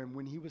 Abraham,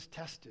 when he was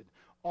tested,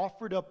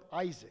 offered up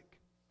Isaac.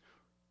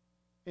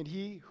 And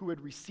he who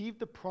had received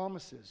the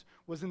promises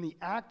was in the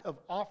act of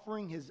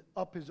offering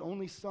up his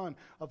only son,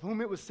 of whom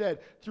it was said,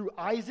 through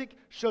Isaac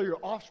shall your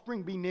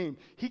offspring be named.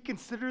 He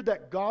considered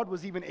that God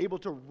was even able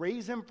to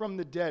raise him from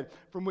the dead,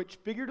 from which,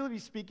 figuratively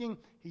speaking,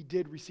 he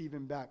did receive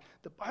him back.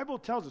 The Bible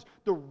tells us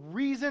the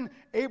reason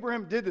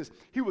Abraham did this,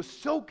 he was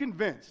so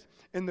convinced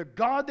in the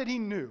God that he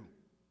knew,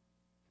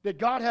 that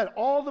God had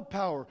all the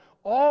power,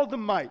 all the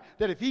might,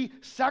 that if he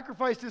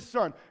sacrificed his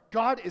son,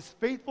 God is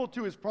faithful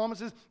to his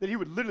promises that he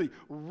would literally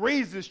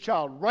raise this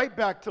child right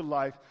back to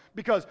life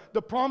because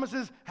the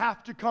promises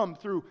have to come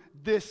through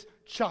this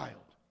child.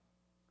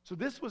 So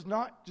this was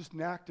not just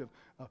an act of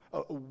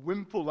a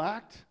whimful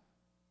act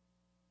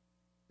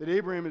that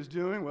Abraham is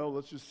doing. Well,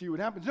 let's just see what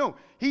happens. No,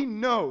 he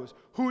knows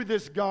who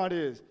this God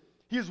is.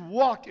 He has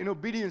walked in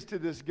obedience to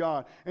this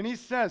God. And he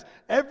says,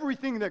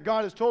 everything that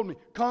God has told me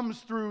comes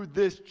through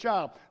this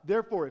child.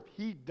 Therefore, if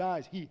he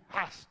dies, he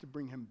has to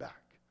bring him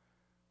back.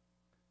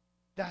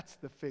 That's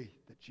the faith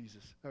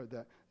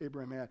that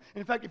Abraham had.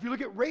 And in fact, if you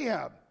look at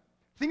Rahab,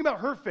 think about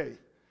her faith.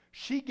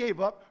 She gave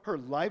up her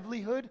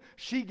livelihood.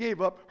 She gave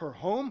up her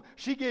home.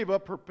 She gave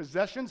up her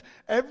possessions.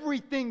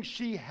 Everything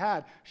she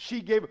had,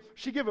 she gave up.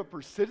 She gave up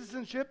her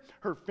citizenship,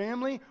 her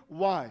family.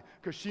 Why?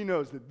 Because she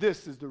knows that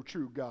this is the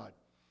true God.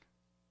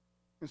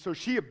 And so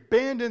she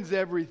abandons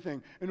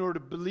everything in order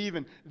to believe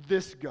in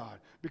this God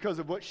because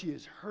of what she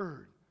has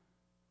heard,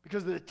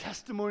 because of the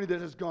testimony that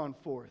has gone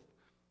forth.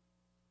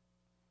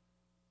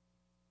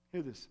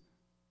 Hear this.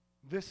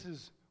 This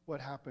is what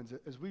happens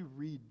as we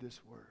read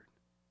this word.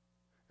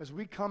 As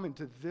we come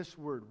into this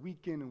word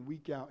week in and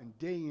week out and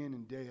day in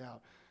and day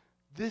out,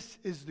 this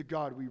is the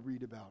God we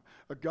read about.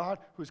 A God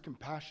who is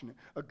compassionate,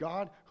 a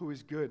God who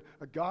is good,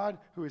 a God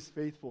who is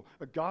faithful,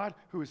 a God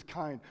who is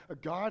kind, a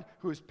God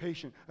who is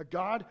patient, a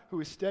God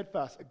who is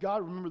steadfast, a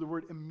God, remember the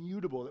word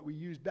immutable that we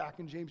used back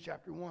in James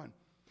chapter 1,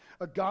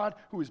 a God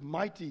who is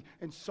mighty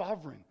and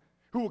sovereign,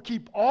 who will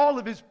keep all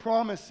of his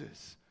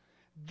promises.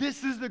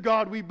 This is the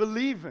God we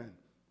believe in.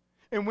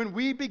 And when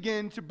we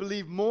begin to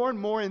believe more and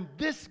more in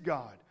this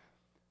God,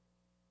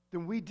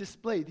 then we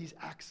display these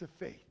acts of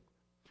faith.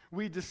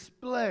 We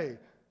display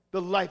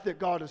the life that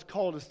God has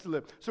called us to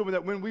live. So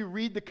that when we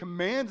read the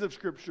commands of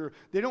Scripture,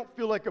 they don't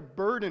feel like a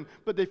burden,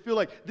 but they feel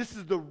like this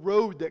is the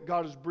road that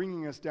God is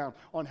bringing us down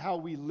on how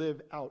we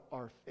live out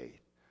our faith.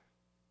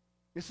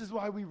 This is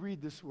why we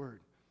read this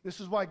word.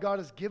 This is why God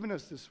has given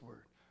us this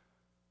word,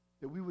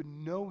 that we would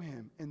know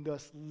him and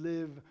thus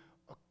live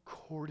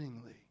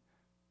accordingly.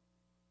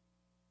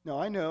 Now,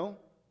 I know,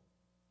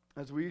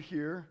 as we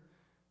hear,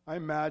 I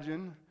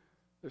imagine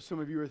there's some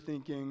of you are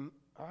thinking,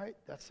 all right,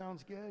 that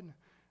sounds good.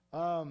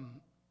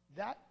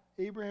 That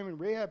Abraham and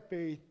Rahab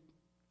faith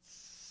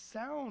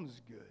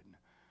sounds good,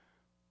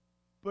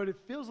 but it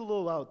feels a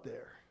little out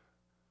there.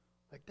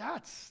 Like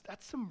that's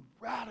some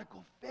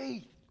radical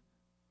faith.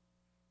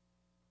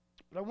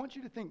 But I want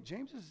you to think,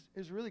 James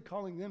is really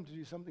calling them to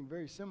do something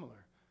very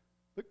similar.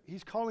 Look,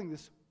 he's calling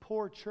this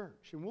poor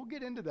church, and we'll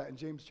get into that in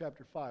James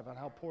chapter 5 on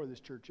how poor this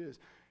church is.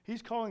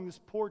 He's calling this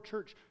poor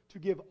church to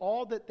give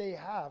all that they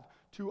have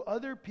to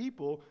other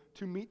people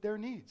to meet their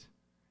needs.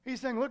 He's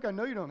saying, look, I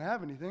know you don't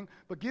have anything,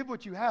 but give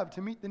what you have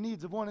to meet the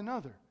needs of one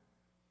another.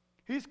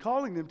 He's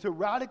calling them to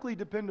radically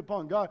depend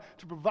upon God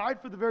to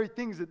provide for the very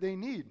things that they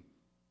need.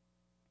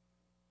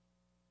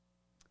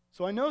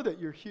 So I know that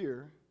you're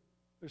here.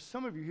 There's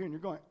some of you here and you're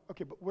going,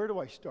 okay, but where do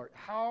I start?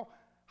 How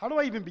do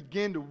I even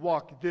begin to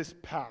walk this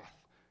path?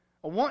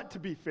 I want to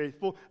be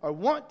faithful. I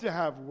want to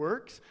have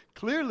works.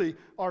 Clearly,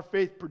 our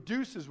faith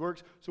produces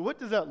works. So what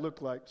does that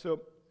look like? So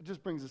it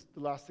just brings us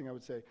the last thing I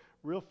would say.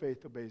 Real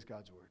faith obeys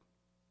God's word.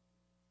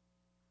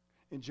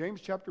 In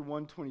James chapter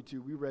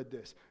 1:22, we read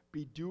this.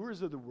 Be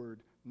doers of the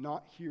word,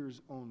 not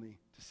hearers only,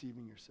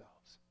 deceiving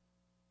yourselves.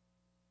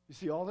 You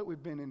see, all that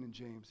we've been in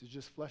James is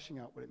just fleshing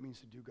out what it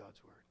means to do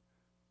God's word.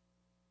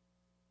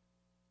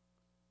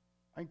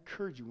 I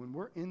encourage you, when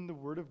we're in the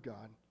word of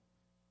God,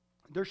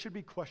 there should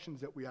be questions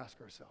that we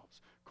ask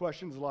ourselves.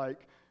 Questions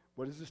like,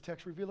 what does this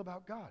text reveal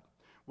about God?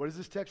 What does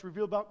this text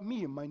reveal about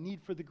me and my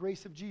need for the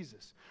grace of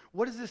Jesus?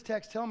 What does this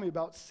text tell me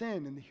about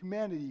sin and the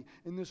humanity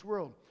in this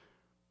world?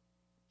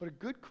 But a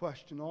good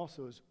question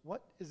also is,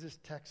 what is this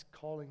text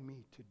calling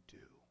me to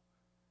do?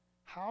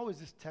 How is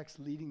this text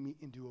leading me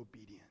into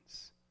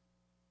obedience?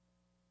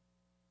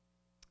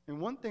 And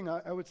one thing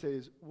I would say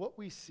is, what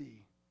we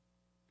see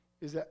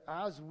is that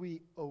as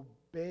we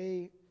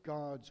obey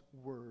God's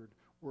word,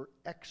 we're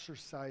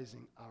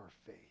exercising our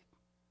faith.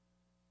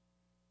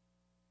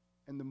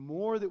 And the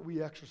more that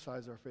we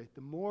exercise our faith,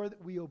 the more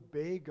that we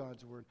obey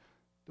God's word,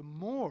 the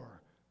more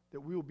that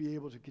we will be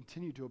able to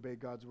continue to obey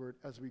God's word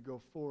as we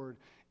go forward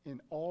in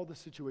all the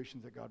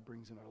situations that God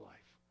brings in our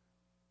life.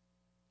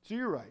 So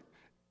you're right.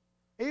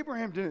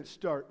 Abraham didn't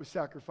start with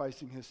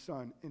sacrificing his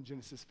son in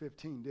Genesis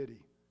 15, did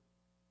he?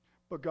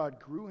 But God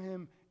grew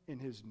him in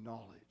his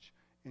knowledge,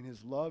 in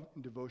his love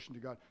and devotion to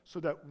God, so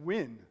that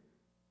when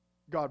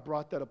God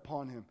brought that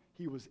upon him,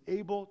 he was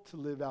able to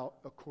live out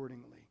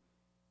accordingly.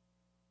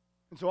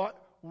 And so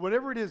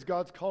whatever it is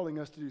God's calling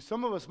us to do,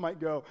 some of us might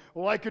go,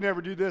 well, I could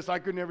never do this, I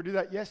could never do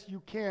that. Yes,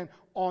 you can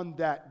on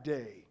that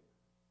day.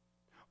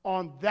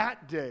 On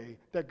that day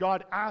that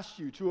God asks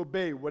you to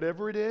obey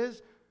whatever it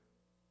is,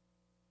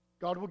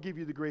 God will give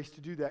you the grace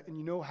to do that. And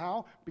you know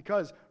how?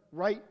 Because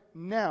right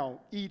now,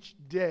 each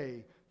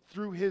day,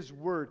 through his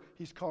word,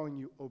 he's calling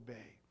you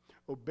obey.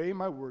 Obey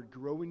my word,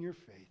 grow in your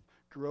faith.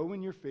 Grow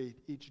in your faith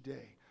each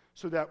day,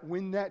 so that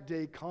when that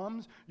day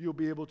comes, you'll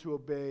be able to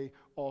obey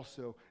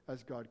also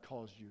as God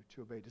calls you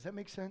to obey. Does that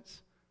make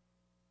sense?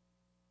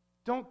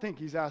 Don't think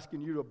he's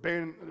asking you to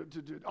abandon,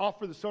 to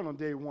offer the Son on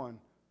day one.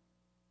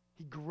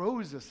 He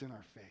grows us in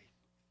our faith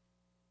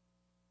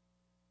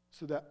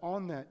so that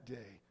on that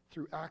day,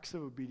 through acts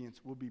of obedience,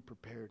 we'll be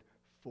prepared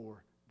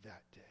for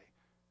that day,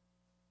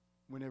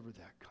 whenever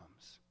that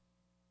comes.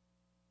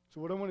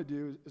 So what I want to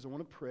do is I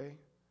want to pray,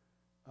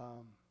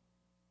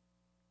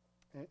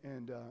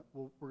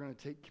 we're going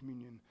to take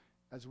communion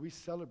as we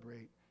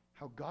celebrate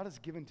how God has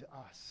given to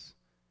us,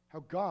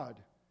 how God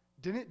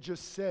didn't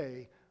just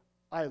say,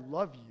 I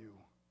love you,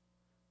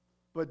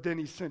 but then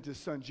he sent his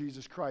Son,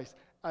 Jesus Christ,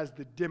 as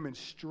the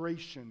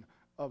demonstration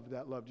of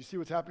that love. Do you see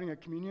what's happening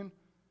at communion?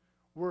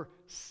 We're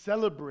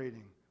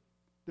celebrating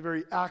the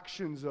very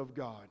actions of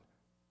God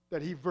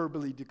that he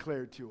verbally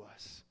declared to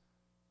us,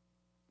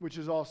 which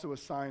is also a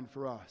sign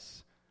for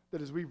us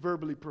that as we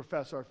verbally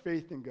profess our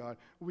faith in God,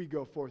 we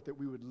go forth that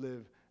we would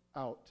live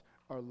out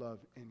our love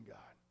in God.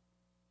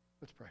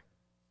 Let's pray.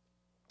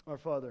 Our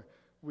Father,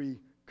 we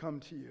come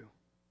to you.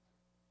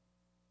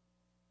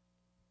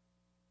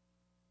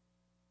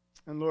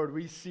 And Lord,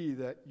 we see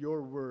that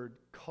your word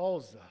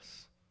calls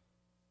us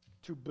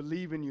to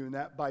believe in you and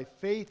that by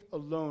faith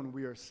alone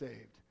we are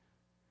saved.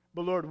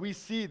 But Lord, we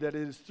see that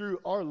it is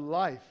through our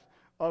life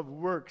of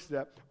works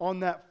that on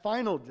that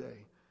final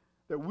day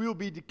that we'll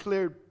be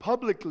declared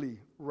publicly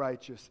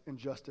righteous and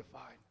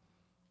justified.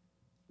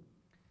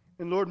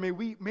 And Lord, may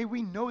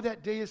we know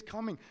that day is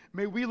coming.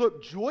 May we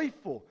look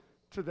joyful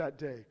to that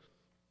day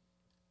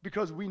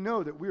because we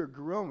know that we are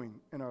growing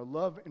in our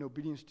love and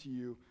obedience to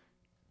you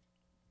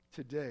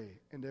today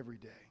and every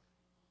day.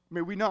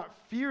 May we not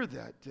fear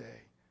that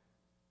day,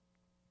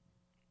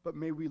 but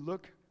may we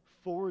look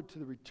forward to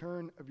the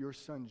return of your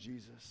Son,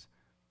 Jesus,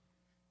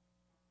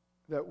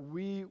 that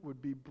we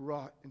would be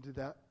brought into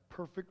that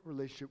perfect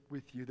relationship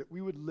with you, that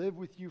we would live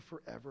with you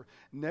forever,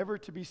 never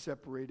to be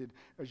separated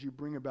as you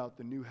bring about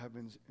the new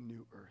heavens and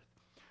new earth.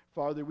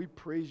 Father, we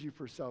praise you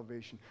for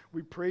salvation.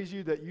 We praise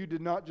you that you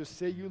did not just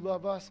say you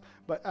love us,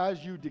 but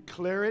as you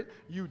declare it,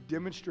 you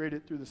demonstrate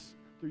it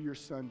through your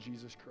Son,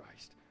 Jesus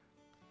Christ.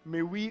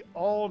 May we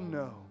all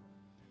know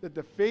that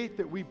the faith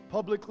that we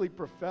publicly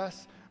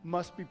profess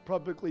must be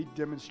publicly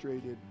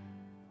demonstrated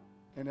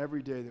in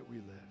every day that we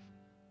live.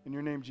 In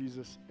your name,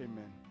 Jesus,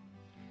 amen.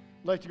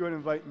 I'd like to go ahead and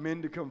invite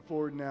men to come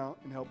forward now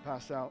and help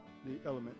pass out the elements.